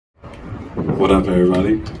What up,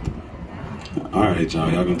 everybody? All right, y'all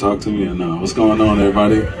gonna talk to me or no? What's going on,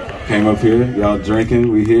 everybody? Came up here, y'all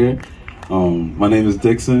drinking, we here. My name is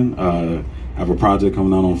Dixon. I have a project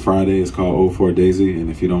coming out on Friday. It's called 04 Daisy, and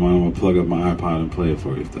if you don't mind, I'm gonna plug up my iPod and play it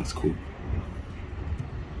for you, if that's cool.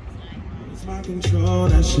 My control,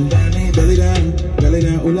 that shit. Belly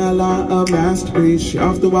down, ooh la la, a masterpiece. She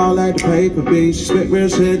off the wall like the paper beat. She spit real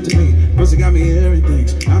shit to me. Pussy got me hearing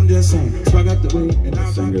things. I'm just saying, spark up the weed. And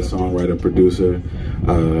I'm singer, songwriter, producer.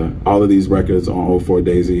 All of these records on 04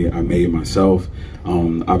 Daisy I made myself,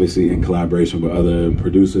 obviously in collaboration with other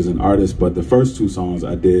producers and artists, but the first two songs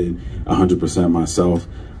I did 100% myself.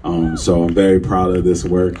 So I'm very proud of this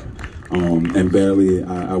work. And barely,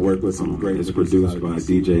 I work with some great. It's produced by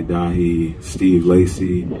DJ Dahi, Steve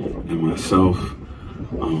Lacey, and myself.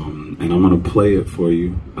 And I'm gonna play it for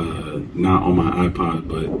you, not on my iPod,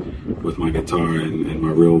 but with my guitar and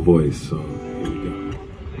my real voice. So here we go.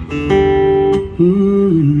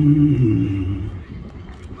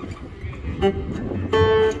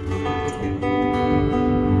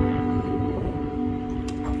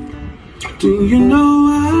 Do you know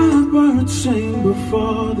how birds sing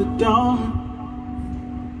before the dawn?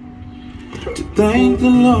 To thank the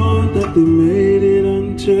Lord that they made it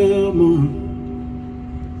until morn.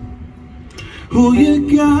 Who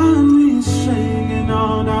you got me singing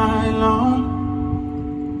all night long?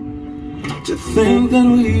 To think that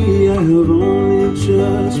we have only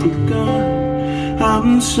just begun.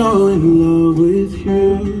 I'm so in love with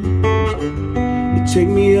you. You take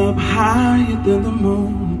me up higher than the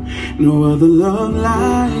moon. No other love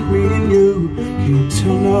like me and you. Can't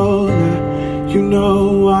tell no lie. You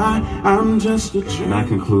know why. I'm just a dream. And that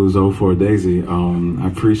concludes 04 Daisy. I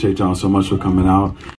appreciate y'all so much for coming out.